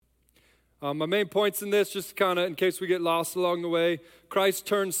My main points in this, just kind of in case we get lost along the way, Christ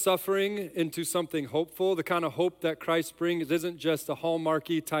turns suffering into something hopeful. The kind of hope that Christ brings isn't just a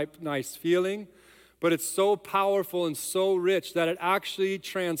hallmarky type nice feeling, but it's so powerful and so rich that it actually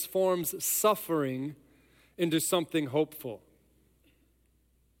transforms suffering into something hopeful.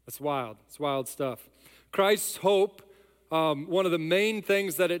 That's wild. It's wild stuff. Christ's hope, one of the main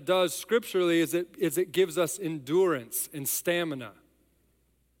things that it does scripturally is it gives us endurance and stamina.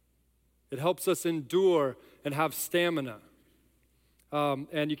 It helps us endure and have stamina.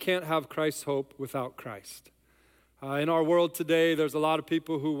 And you can't have Christ's hope without Christ. In our world today, there's a lot of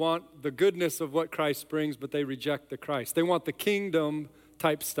people who want the goodness of what Christ brings, but they reject the Christ. They want the kingdom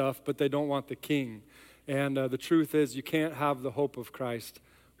type stuff, but they don't want the king. And the truth is, you can't have the hope of Christ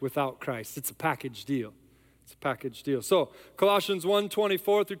without Christ. It's a package deal. It's a package deal. So Colossians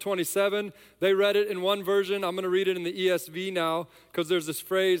 1:24 through 27, they read it in one version. I'm going to read it in the ESV now because there's this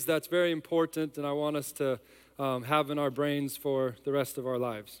phrase that's very important and I want us to have in our brains for the rest of our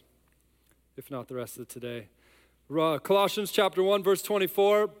lives, if not the rest of today. Colossians chapter 1, verse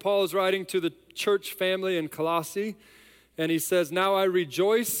 24, Paul is writing to the church family in Colossae, and he says, "Now I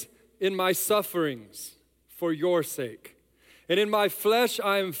rejoice in my sufferings for your sake. And in my flesh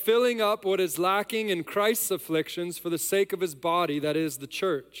I am filling up what is lacking in Christ's afflictions for the sake of his body, that is the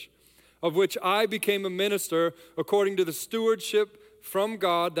church, of which I became a minister according to the stewardship from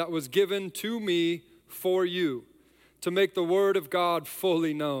God that was given to me for you, to make the word of God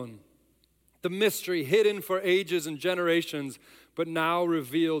fully known, the mystery hidden for ages and generations, but now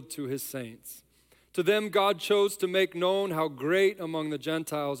revealed to his saints. To them God chose to make known how great among the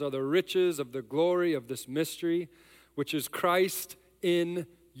Gentiles are the riches of the glory of this mystery, which is Christ in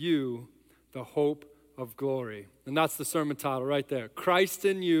you, the hope of glory." And that's the sermon title right there. Christ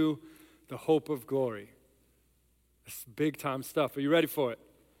in you, the hope of glory. It's big time stuff. Are you ready for it?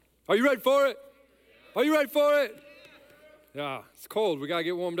 Are you ready for it? Are you ready for it? Yeah, it's cold. We got to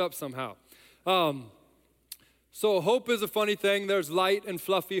get warmed up somehow. So hope is a funny thing. There's light and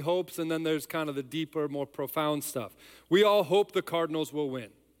fluffy hopes, and then there's kind of the deeper, more profound stuff. We all hope the Cardinals will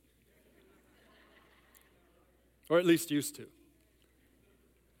win. Or at least used to.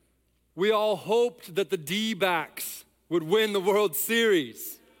 We all hoped that the D-backs would win the World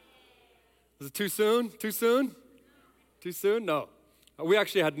Series. Is it too soon? Too soon? Too soon? No. We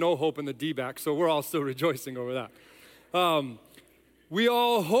actually had no hope in the D-backs, so we're all still rejoicing over that. We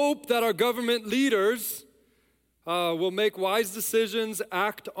all hope that our government leaders will make wise decisions,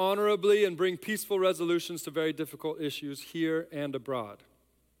 act honorably, and bring peaceful resolutions to very difficult issues here and abroad.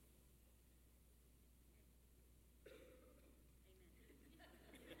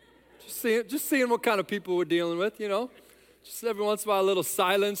 Just seeing what kind of people we're dealing with, you know. Just every once in a while, a little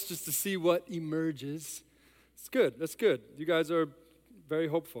silence just to see what emerges. It's good. That's good. You guys are very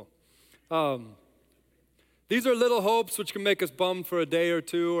hopeful. These are little hopes which can make us bummed for a day or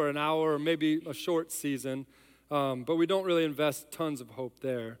two or an hour or maybe a short season, but we don't really invest tons of hope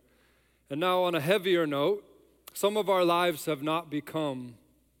there. And now on a heavier note, some of our lives have not become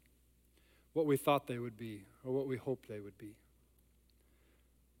what we thought they would be or what we hoped they would be.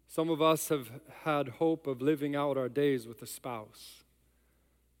 Some of us have had hope of living out our days with a spouse,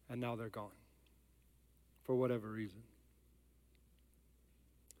 and now they're gone for whatever reason.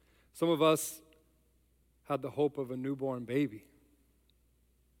 Some of us had the hope of a newborn baby,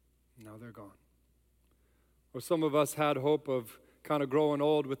 now they're gone. Or some of us had hope of kind of growing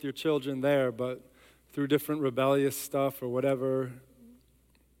old with your children there, but through different rebellious stuff or whatever,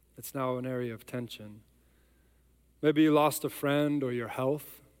 it's now an area of tension. Maybe you lost a friend or your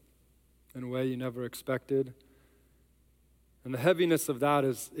health in a way you never expected. And the heaviness of that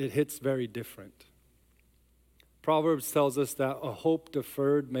is it hits very different. Proverbs tells us that a hope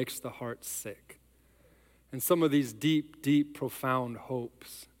deferred makes the heart sick. And some of these deep, deep, profound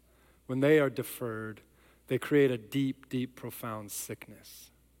hopes, when they are deferred, they create a deep, deep, profound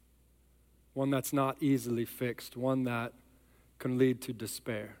sickness. One that's not easily fixed, one that can lead to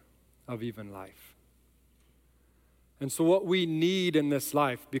despair of even life. And so what we need in this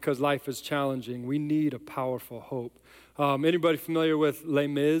life, because life is challenging, we need a powerful hope. Anybody familiar with Les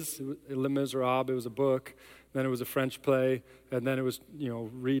Mis? Les Miserables, it was a book, then it was a French play, and then it was,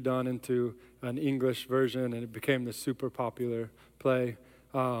 redone into an English version, and it became this super popular play.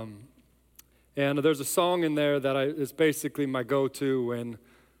 And there's a song in there that is basically my go-to when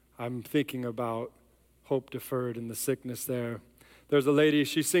I'm thinking about hope deferred and the sickness there. There's a lady,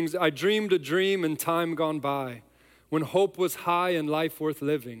 she sings, "I dreamed a dream in time gone by, when hope was high and life worth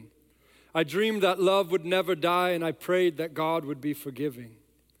living. I dreamed that love would never die, and I prayed that God would be forgiving.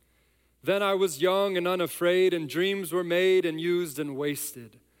 Then I was young and unafraid, and dreams were made and used and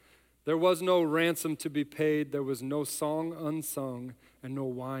wasted. There was no ransom to be paid. There was no song unsung and no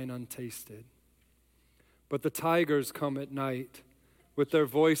wine untasted. But the tigers come at night with their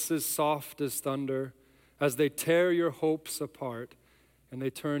voices soft as thunder as they tear your hopes apart and they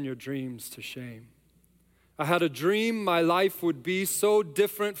turn your dreams to shame. I had a dream my life would be so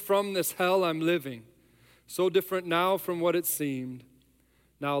different from this hell I'm living, so different now from what it seemed.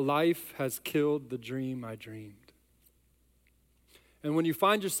 Now life has killed the dream I dreamed. And when you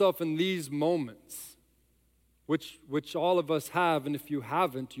find yourself in these moments, which all of us have, and if you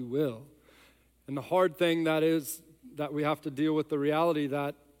haven't, you will. And the hard thing that is that we have to deal with the reality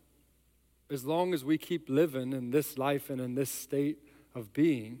that as long as we keep living in this life and in this state of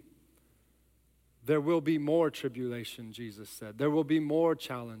being, there will be more tribulation, Jesus said. There will be more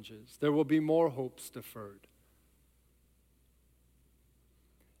challenges. There will be more hopes deferred.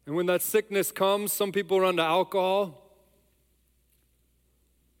 And when that sickness comes, some people run to alcohol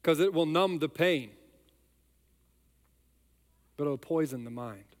because it will numb the pain, but it'll poison the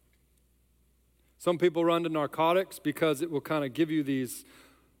mind. Some people run to narcotics because it will kind of give you these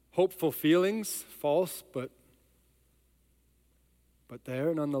hopeful feelings, false, but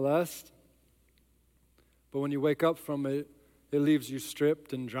there nonetheless. But when you wake up from it, it leaves you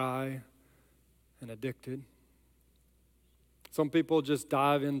stripped and dry and addicted. Some people just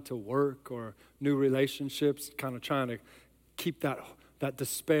dive into work or new relationships, kind of trying to keep that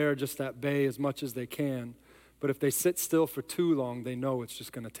despair just at bay as much as they can. But if they sit still for too long, they know it's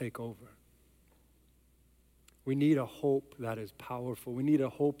just going to take over. We need a hope that is powerful. We need a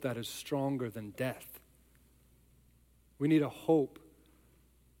hope that is stronger than death. We need a hope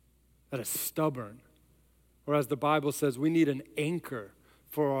that is stubborn. Or as the Bible says, we need an anchor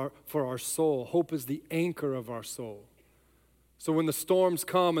for our soul. Hope is the anchor of our soul. So when the storms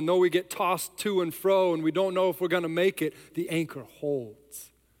come, and though we get tossed to and fro and we don't know if we're going to make it, the anchor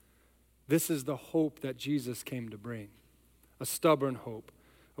holds. This is the hope that Jesus came to bring. A stubborn hope,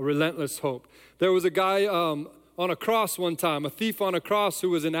 a relentless hope. There was a guy on a cross one time, a thief on a cross who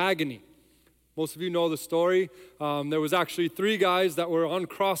was in agony. Most of you know the story. There was actually 3 guys that were on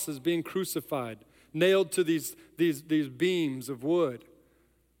crosses being crucified, nailed to these beams of wood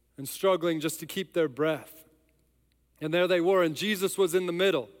and struggling just to keep their breath. And there they were, and Jesus was in the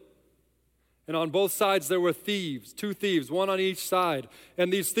middle. And on both sides there were thieves, 2 thieves, one on each side.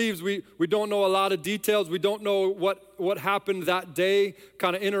 And these thieves, we don't know a lot of details. We don't know what happened that day,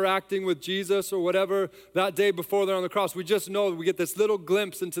 kind of interacting with Jesus or whatever that day before they're on the cross. We just know we get this little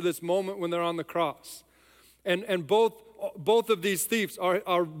glimpse into this moment when they're on the cross. And both of these thieves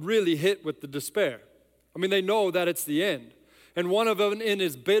are really hit with the despair. I mean, they know that it's the end. And one of them in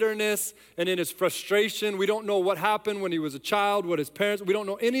his bitterness and in his frustration, we don't know what happened when he was a child, what his parents, we don't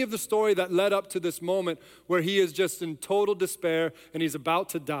know any of the story that led up to this moment where he is just in total despair and he's about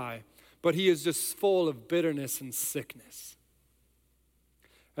to die. But he is just full of bitterness and sickness.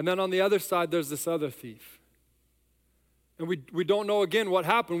 And then on the other side, there's this other thief. And we don't know again what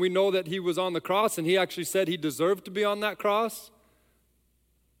happened. We know that he was on the cross and he actually said he deserved to be on that cross.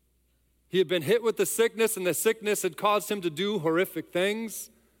 He had been hit with the sickness, and the sickness had caused him to do horrific things.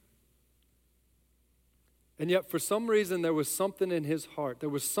 And yet, for some reason, there was something in his heart. There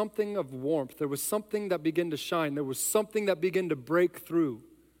was something of warmth. There was something that began to shine. There was something that began to break through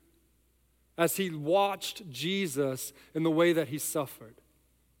as he watched Jesus in the way that he suffered,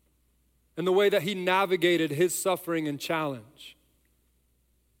 in the way that he navigated his suffering and challenge,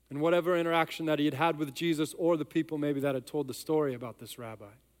 and whatever interaction that he had had with Jesus or the people maybe that had told the story about this rabbi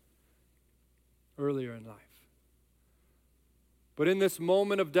earlier in life. But in this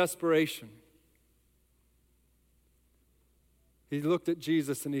moment of desperation, he looked at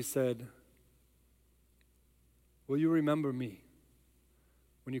Jesus and he said, "Will you remember me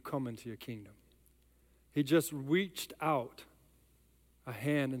when you come into your kingdom?" He just reached out a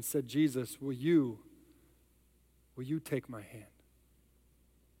hand and said, "Jesus, will you take my hand?"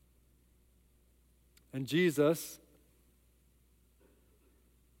 And Jesus,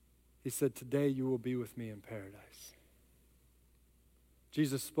 he said, "Today you will be with me in paradise."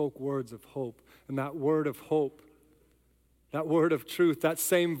 Jesus spoke words of hope, and that word of hope, that word of truth, that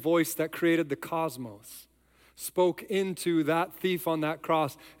same voice that created the cosmos, spoke into that thief on that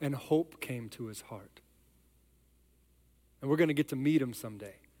cross, and hope came to his heart. And we're going to get to meet him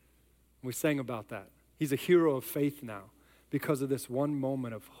someday. We sang about that. He's a hero of faith now because of this one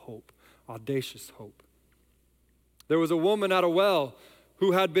moment of hope, audacious hope. There was a woman at a well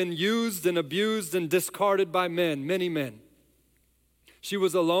who had been used and abused and discarded by men, many men. She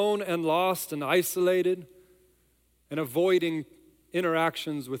was alone and lost and isolated and avoiding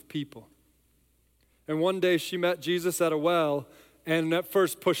interactions with people. And one day she met Jesus at a well, and at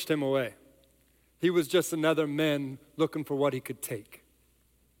first pushed him away. He was just another man looking for what he could take.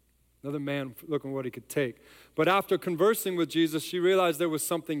 Another man looking for what he could take. But after conversing with Jesus, she realized there was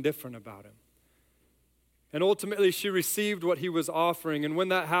something different about him. And ultimately, she received what he was offering. And when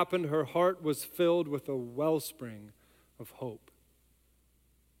that happened, her heart was filled with a wellspring of hope.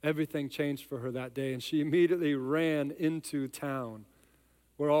 Everything changed for her that day. And she immediately ran into town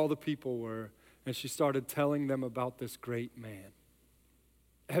where all the people were. And she started telling them about this great man.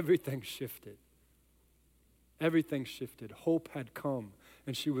 Everything shifted. Everything shifted. Hope had come,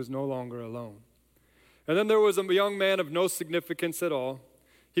 and she was no longer alone. And then there was a young man of no significance at all.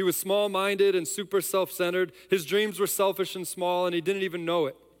 He was small-minded and super self-centered. His dreams were selfish and small, and he didn't even know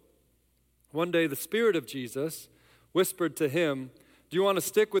it. One day, the Spirit of Jesus whispered to him, "Do you want to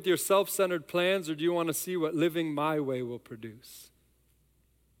stick with your self-centered plans, or do you want to see what living my way will produce?"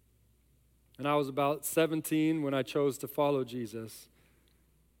 And I was about 17 when I chose to follow Jesus.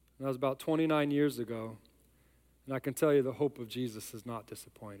 And that was about 29 years ago. And I can tell you the hope of Jesus is not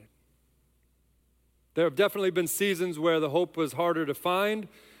disappointed. There have definitely been seasons where the hope was harder to find.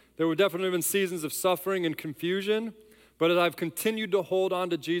 There were definitely been seasons of suffering and confusion. But as I've continued to hold on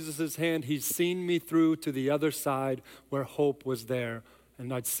to Jesus' hand, he's seen me through to the other side where hope was there.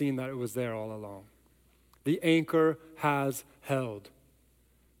 And I'd seen that it was there all along. The anchor has held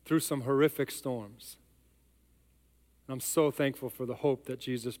through some horrific storms. And I'm so thankful for the hope that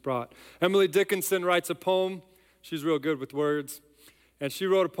Jesus brought. Emily Dickinson writes a poem. She's real good with words. And she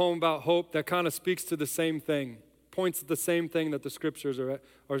wrote a poem about hope that kind of speaks to the same thing, points at the same thing that the scriptures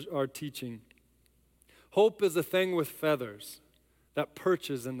are teaching. Hope is a thing with feathers that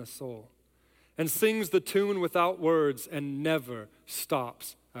perches in the soul and sings the tune without words and never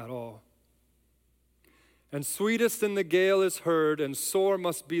stops at all. And sweetest in the gale is heard, and sore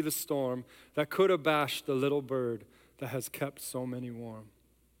must be the storm that could abash the little bird that has kept so many warm.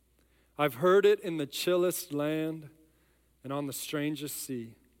 I've heard it in the chillest land and on the strangest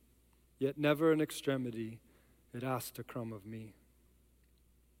sea, yet never in extremity it asked a crumb of me.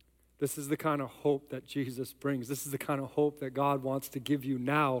 This is the kind of hope that Jesus brings. This is the kind of hope that God wants to give you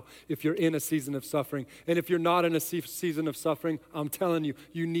now if you're in a season of suffering. And if you're not in a season of suffering, I'm telling you,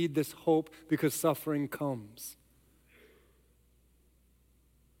 you need this hope because suffering comes.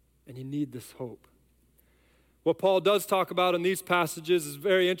 And you need this hope. What Paul does talk about in these passages is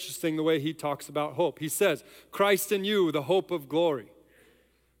very interesting the way he talks about hope. He says, Christ in you, the hope of glory.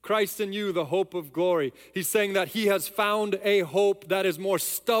 Christ in you, the hope of glory. He's saying that he has found a hope that is more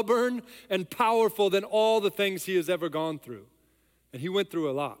stubborn and powerful than all the things he has ever gone through. And he went through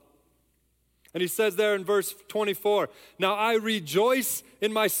a lot. And he says there in verse 24, now I rejoice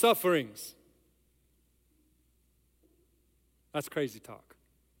in my sufferings. That's crazy talk.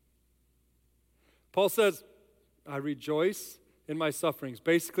 Paul says, I rejoice in my sufferings.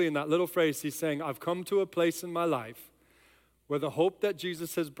 Basically, in that little phrase, he's saying, I've come to a place in my life where the hope that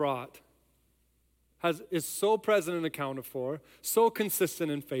Jesus has brought is so present and accounted for, so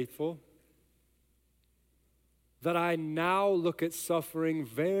consistent and faithful, that I now look at suffering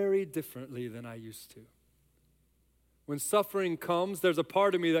very differently than I used to. When suffering comes, there's a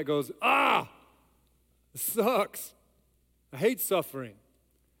part of me that goes, it sucks. I hate suffering.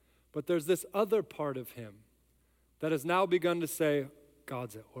 But there's this other part of him that has now begun to say,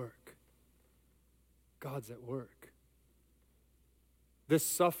 God's at work. God's at work. This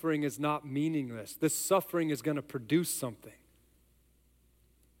suffering is not meaningless. This suffering is going to produce something.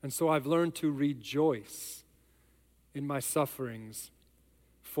 And so I've learned to rejoice in my sufferings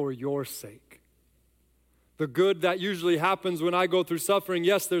for your sake. The good that usually happens when I go through suffering,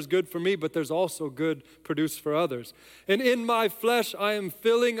 yes, there's good for me, but there's also good produced for others. And in my flesh, I am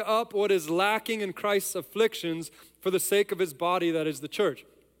filling up what is lacking in Christ's afflictions for the sake of his body, that is the church.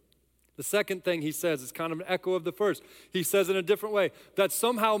 The second thing he says is kind of an echo of the first. He says in a different way, that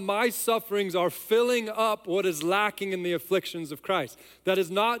somehow my sufferings are filling up what is lacking in the afflictions of Christ. That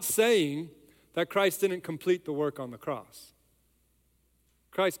is not saying that Christ didn't complete the work on the cross.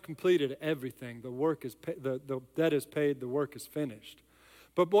 Christ completed everything. The work is the debt is paid, the work is finished.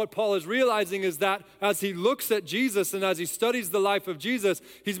 But what Paul is realizing is that as he looks at Jesus and as he studies the life of Jesus,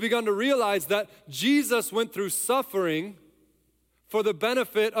 he's begun to realize that Jesus went through suffering for the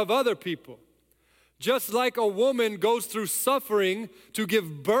benefit of other people. Just like a woman goes through suffering to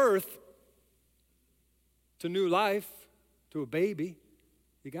give birth to new life, to a baby.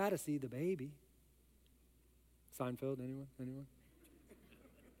 You got to see the baby. Seinfeld, anyone?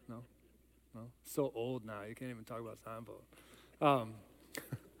 No? So old now, you can't even talk about Seinfeld.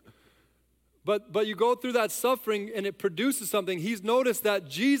 But you go through that suffering and it produces something. He's noticed that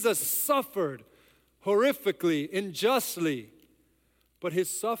Jesus suffered horrifically, unjustly, But his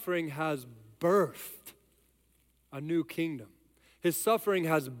suffering has birthed a new kingdom. His suffering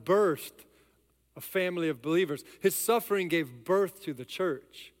has birthed a family of believers. His suffering gave birth to the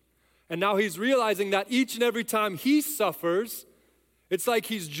church. And now he's realizing that each and every time he suffers, it's like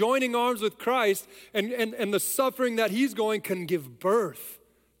he's joining arms with Christ, and the suffering that he's going can give birth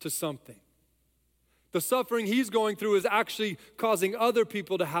to something. The suffering he's going through is actually causing other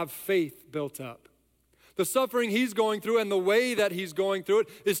people to have faith built up. The suffering he's going through and the way that he's going through it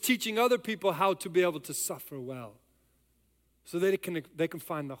is teaching other people how to be able to suffer well, so they can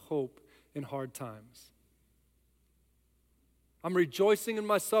find the hope in hard times. I'm rejoicing in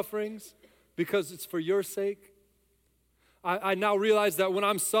my sufferings because it's for your sake. I now realize that when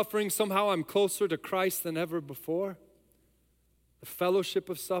I'm suffering, somehow I'm closer to Christ than ever before. The fellowship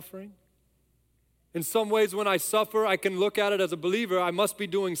of suffering. In some ways, when I suffer, I can look at it as a believer. I must be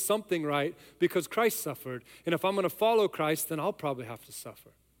doing something right because Christ suffered. And if I'm going to follow Christ, then I'll probably have to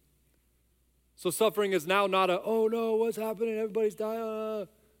suffer. So suffering is now not oh no, what's happening? Everybody's dying.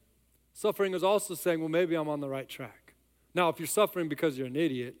 Suffering is also saying, well, maybe I'm on the right track. Now, if you're suffering because you're an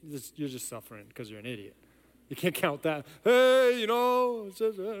idiot, you're just suffering because you're an idiot. You can't count that. Hey, no,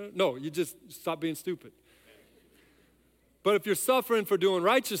 you just stop being stupid. But if you're suffering for doing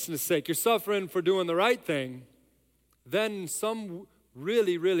righteousness' sake, you're suffering for doing the right thing, then some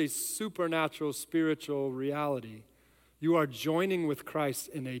really, really supernatural spiritual reality, you are joining with Christ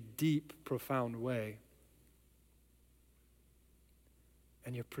in a deep, profound way.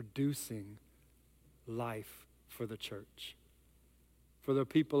 And you're producing life for the church, for the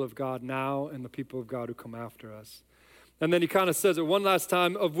people of God now and the people of God who come after us. And then he kind of says it one last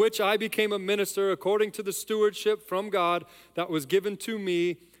time, of which I became a minister according to the stewardship from God that was given to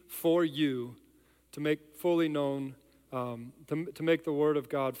me for you to make fully known, to make the word of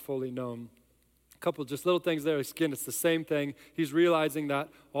God fully known. A couple just little things there. Again, it's the same thing. He's realizing that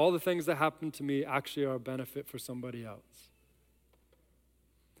all the things that happen to me actually are a benefit for somebody else.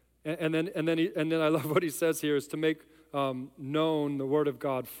 And then I love what he says here is to make known the word of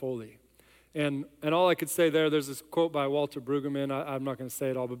God fully. And all I could say there's this quote by Walter Brueggemann. I'm not going to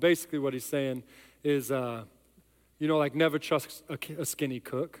say it all, but basically what he's saying is, like never trust a skinny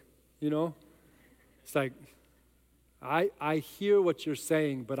cook, It's like, I hear what you're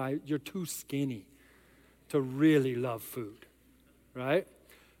saying, but you're too skinny to really love food, right?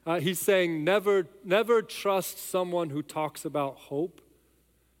 He's saying never trust someone who talks about hope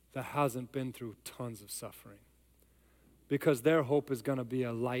that hasn't been through tons of suffering. Because their hope is going to be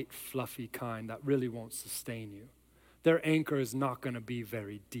a light, fluffy kind that really won't sustain you. Their anchor is not going to be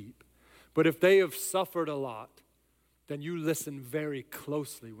very deep. But if they have suffered a lot, then you listen very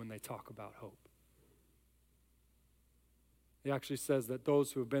closely when they talk about hope. He actually says that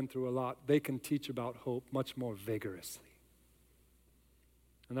those who have been through a lot, they can teach about hope much more vigorously.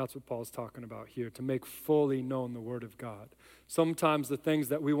 And that's what Paul's talking about here, to make fully known the Word of God. Sometimes the things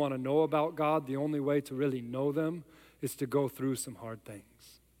that we want to know about God, the only way to really know them is to go through some hard things.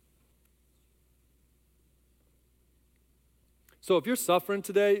 So if you're suffering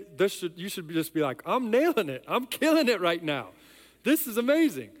today, you should just be like, I'm nailing it. I'm killing it right now. This is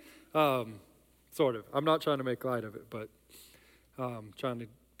amazing. Sort of. I'm not trying to make light of it, but trying to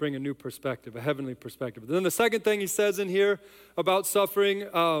bring a new perspective, a heavenly perspective. Then the second thing he says in here about suffering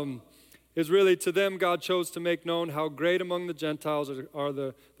is really, to them God chose to make known how great among the Gentiles are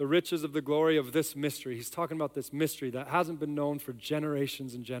the riches of the glory of this mystery. He's talking about this mystery that hasn't been known for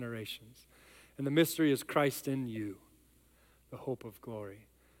generations and generations. And the mystery is Christ in you, the hope of glory.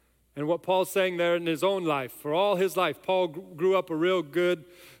 And what Paul's saying there in his own life, for all his life, Paul grew up a real good,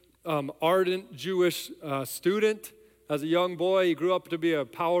 ardent Jewish student. As a young boy, he grew up to be a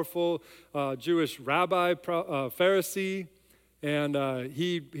powerful Jewish rabbi, Pharisee. And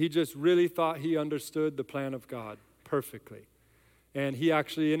he just really thought he understood the plan of God perfectly. And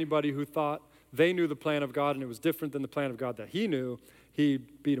anybody who thought they knew the plan of God and it was different than the plan of God that he knew, he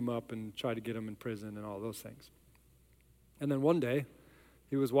beat him up and tried to get him in prison and all those things. And then one day,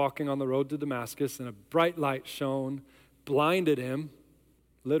 he was walking on the road to Damascus and a bright light shone, blinded him,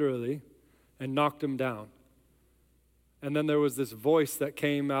 literally, and knocked him down. And then there was this voice that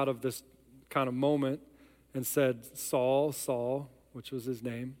came out of this kind of moment and said, Saul, Saul, which was his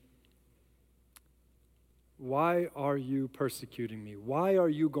name, why are you persecuting me? Why are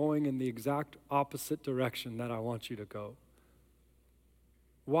you going in the exact opposite direction that I want you to go?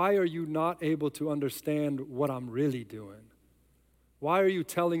 Why are you not able to understand what I'm really doing? Why are you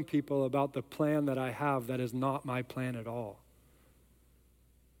telling people about the plan that I have that is not my plan at all?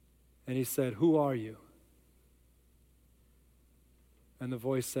 And he said, who are you? And the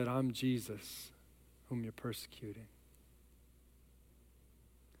voice said, I'm Jesus, whom you're persecuting.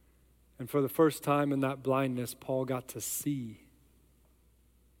 And for the first time in that blindness, Paul got to see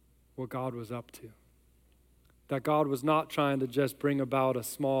what God was up to. That God was not trying to just bring about a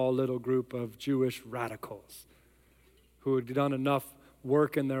small little group of Jewish radicals who had done enough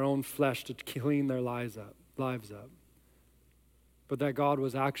work in their own flesh to clean their lives up. But that God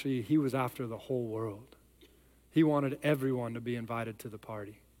was actually, he was after the whole world. He wanted everyone to be invited to the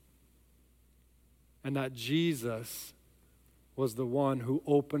party. And that Jesus was the one who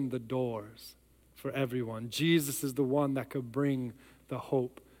opened the doors for everyone. Jesus is the one that could bring the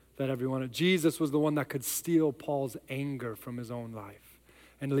hope that everyone had. Jesus was the one that could steal Paul's anger from his own life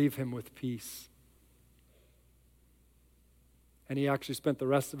and leave him with peace. And he actually spent the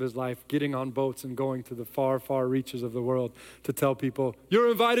rest of his life getting on boats and going to the far, far reaches of the world to tell people, you're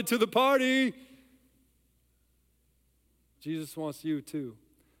invited to the party. Jesus wants you too.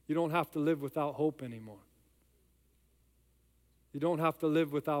 You don't have to live without hope anymore. You don't have to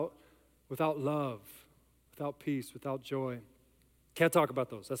live without love, without peace, without joy. Can't talk about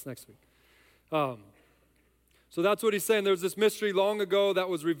those. That's next week. So that's what he's saying. There was this mystery long ago that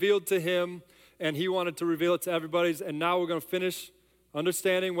was revealed to him, and he wanted to reveal it to everybody. And now we're going to finish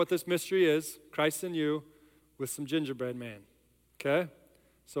understanding what this mystery is, Christ in you, with some gingerbread men. Okay?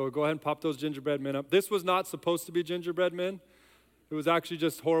 So go ahead and pop those gingerbread men up. This was not supposed to be gingerbread men. It was actually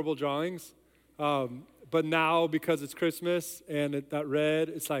just horrible drawings. But now, because it's Christmas and that red,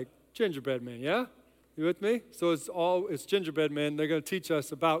 it's like gingerbread men, yeah? You with me? So it's gingerbread men. They're going to teach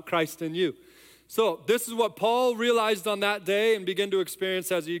us about Christ in you. So this is what Paul realized on that day and began to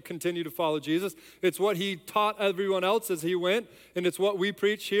experience as he continued to follow Jesus. It's what he taught everyone else as he went, and it's what we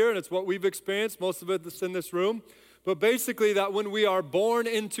preach here, and it's what we've experienced, most of it that's in this room. But basically that when we are born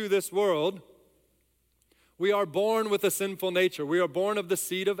into this world, we are born with a sinful nature. We are born of the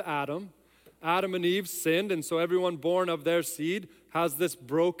seed of Adam. Adam and Eve sinned, and so everyone born of their seed has this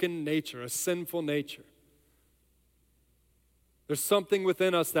broken nature, a sinful nature. There's something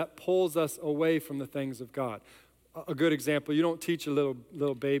within us that pulls us away from the things of God. A good example, you don't teach a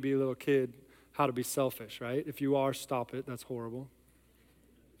little baby, a little kid how to be selfish, right? If you are, stop it. That's horrible.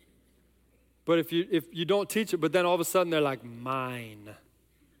 But if you don't teach it, but then all of a sudden they're like, mine.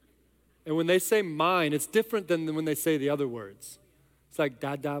 And when they say mine, it's different than when they say the other words. It's like,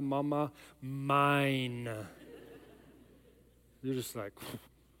 dada, mama, mine. You're just like,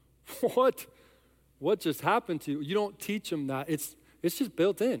 what? What just happened to you? You don't teach them that. It's just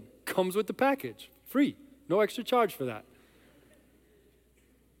built in. Comes with the package. Free. No extra charge for that.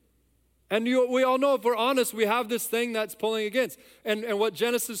 And we all know, if we're honest, we have this thing that's pulling against. And what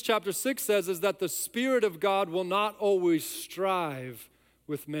Genesis chapter 6 says is that the Spirit of God will not always strive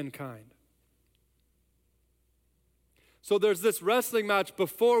with mankind. So there's this wrestling match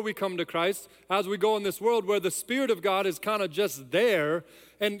before we come to Christ as we go in this world where the Spirit of God is kind of just there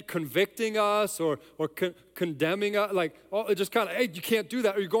and convicting us or condemning us, like, oh, just kind of, hey, you can't do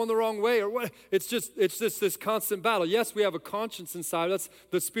that, or you're going the wrong way, or what. It's just this constant battle. Yes, we have a conscience inside us.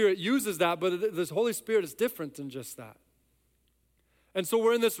 The Spirit uses that, but the Holy Spirit is different than just that. And so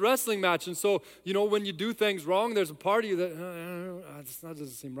we're in this wrestling match. And so, when you do things wrong, there's a part of you that, that doesn't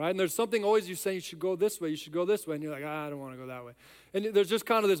seem right. And there's something always you say, you should go this way, you should go this way. And you're like, I don't want to go that way. And there's just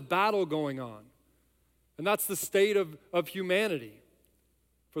kind of this battle going on. And that's the state of humanity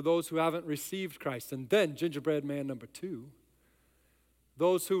for those who haven't received Christ. And then gingerbread man number 2,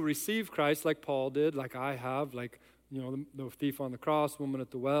 those who receive Christ like Paul did, like I have, like, the thief on the cross, woman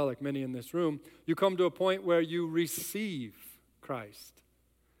at the well, like many in this room, you come to a point where you receive Christ.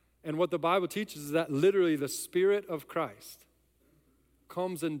 And what the Bible teaches is that literally the Spirit of Christ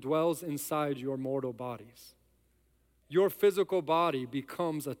comes and dwells inside your mortal bodies. Your physical body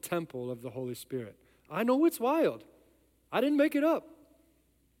becomes a temple of the Holy Spirit. I know it's wild. I didn't make it up.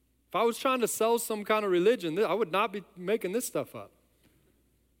 If I was trying to sell some kind of religion, I would not be making this stuff up.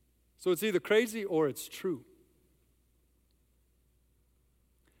 So it's either crazy or it's true.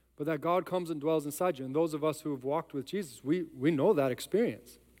 But that God comes and dwells inside you. And those of us who have walked with Jesus, we know that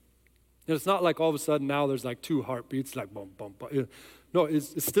experience. And it's not like all of a sudden now there's like 2 heartbeats, like boom, boom, boom. No,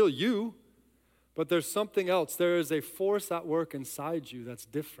 it's still you, but there's something else. There is a force at work inside you that's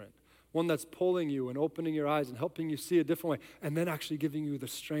different. One that's pulling you and opening your eyes and helping you see a different way, and then actually giving you the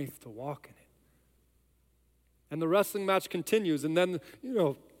strength to walk in it. And the wrestling match continues, and then,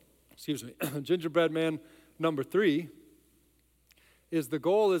 gingerbread man number 3, is the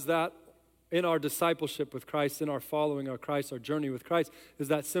goal is that in our discipleship with Christ, in our following of Christ, our journey with Christ, is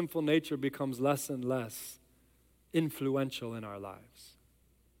that sinful nature becomes less and less influential in our lives.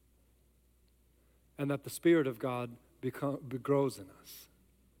 And that the Spirit of God grows in us,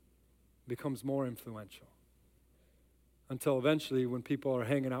 becomes more influential. Until eventually, when people are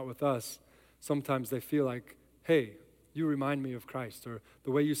hanging out with us, sometimes they feel like, hey, you remind me of Christ, or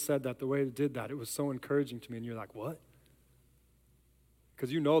the way you said that, the way you did that, it was so encouraging to me. And you're like, what?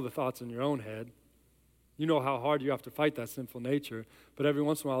 Because you know the thoughts in your own head. You know how hard you have to fight that sinful nature. But every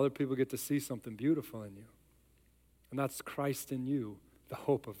once in a while, other people get to see something beautiful in you. And that's Christ in you, the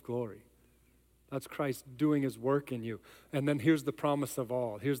hope of glory. That's Christ doing his work in you. And then here's the promise of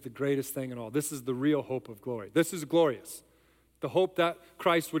all. Here's the greatest thing in all. This is the real hope of glory. This is glorious. The hope that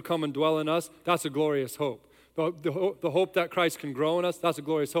Christ would come and dwell in us, that's a glorious hope. The hope that Christ can grow in us, that's a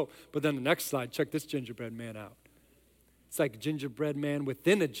glorious hope. But then the next slide, check this gingerbread man out. It's like a gingerbread man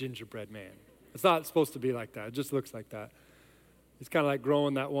within a gingerbread man. It's not supposed to be like that. It just looks like that. It's kind of like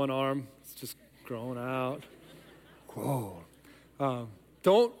growing that one arm. It's just growing out. Whoa.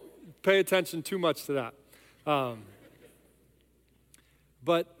 Don't pay attention too much to that.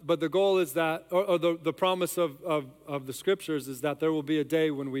 But the goal is that, or the promise of the scriptures is that there will be a day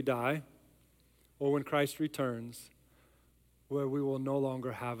when we die, or when Christ returns, where we will no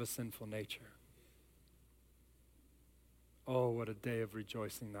longer have a sinful nature. Oh, what a day of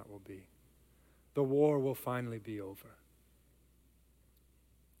rejoicing that will be. The war will finally be over.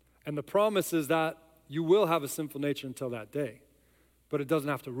 And the promise is that you will have a sinful nature until that day, but it doesn't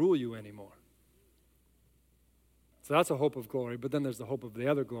have to rule you anymore. So that's a hope of glory, but then there's the hope of the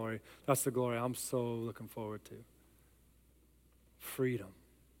other glory. That's the glory I'm so looking forward to. Freedom.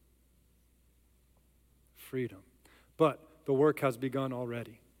 Freedom. But the work has begun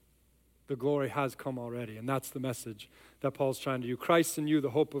already. The glory has come already, and that's the message that Paul's trying to do. Christ in you, the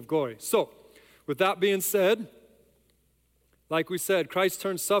hope of glory. So, with that being said, like we said, Christ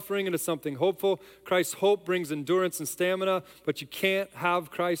turns suffering into something hopeful. Christ's hope brings endurance and stamina, but you can't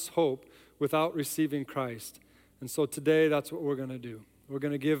have Christ's hope without receiving Christ. And so today, that's what we're going to do. We're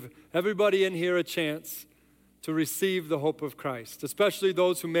going to give everybody in here a chance to receive the hope of Christ, especially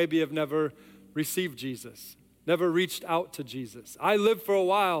those who maybe have never received Jesus, never reached out to Jesus. I lived for a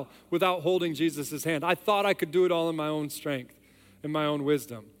while without holding Jesus' hand. I thought I could do it all in my own strength, in my own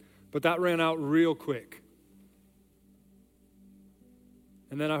wisdom, but that ran out real quick.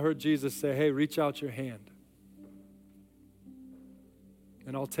 And then I heard Jesus say, hey, reach out your hand,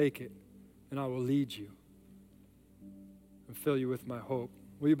 and I'll take it, and I will lead you and fill you with my hope.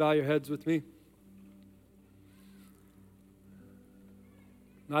 Will you bow your heads with me?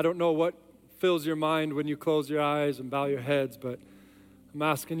 I don't know what fills your mind when you close your eyes and bow your heads, but I'm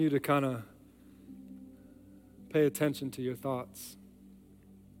asking you to kind of pay attention to your thoughts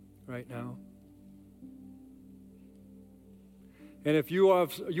right now. And if you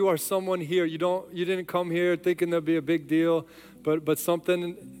are someone here, you didn't come here thinking there'd be a big deal, but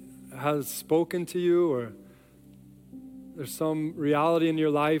something has spoken to you, or there's some reality in your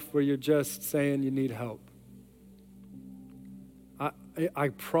life where you're just saying you need help. I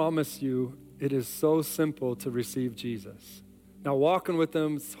promise you, it is so simple to receive Jesus. Now, walking with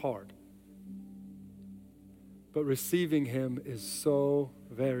him is hard, but receiving him is so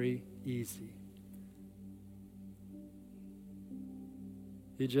very easy.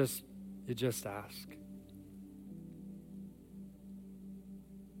 You just ask.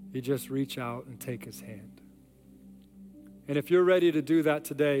 You just reach out and take his hand. And if you're ready to do that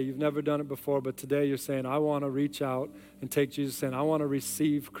today, you've never done it before, but today you're saying, I want to reach out and take Jesus' hand. I want to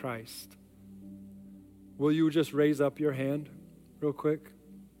receive Christ. Will you just raise up your hand real quick?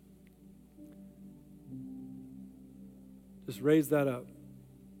 Just raise that up.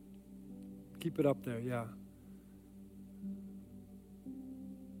 Keep it up there, yeah.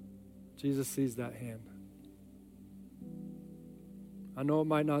 Jesus sees that hand. I know it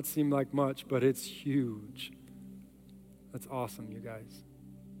might not seem like much, but it's huge. That's awesome, you guys.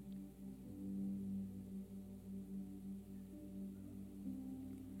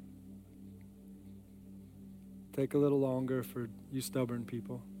 Take a little longer for you stubborn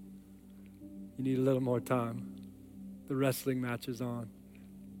people. You need a little more time. The wrestling match is on.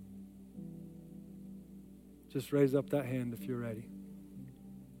 Just raise up that hand if you're ready.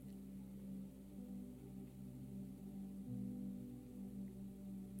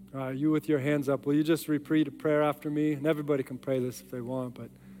 All right, you with your hands up, will you just repeat a prayer after me? And everybody can pray this if they want, but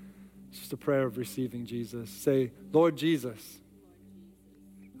it's just a prayer of receiving Jesus. Say, Lord Jesus,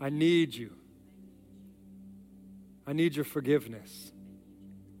 I need you. I need your forgiveness.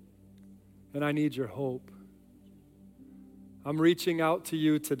 And I need your hope. I'm reaching out to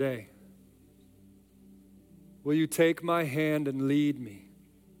you today. Will you take my hand and lead me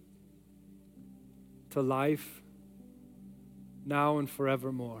to life now and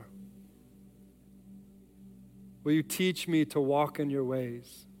forevermore? Will you teach me to walk in your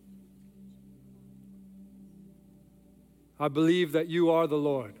ways? I believe that you are the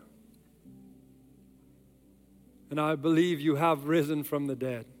Lord. And I believe you have risen from the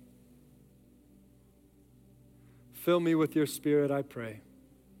dead. Fill me with your Spirit, I pray.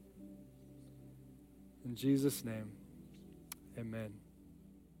 In Jesus' name, amen.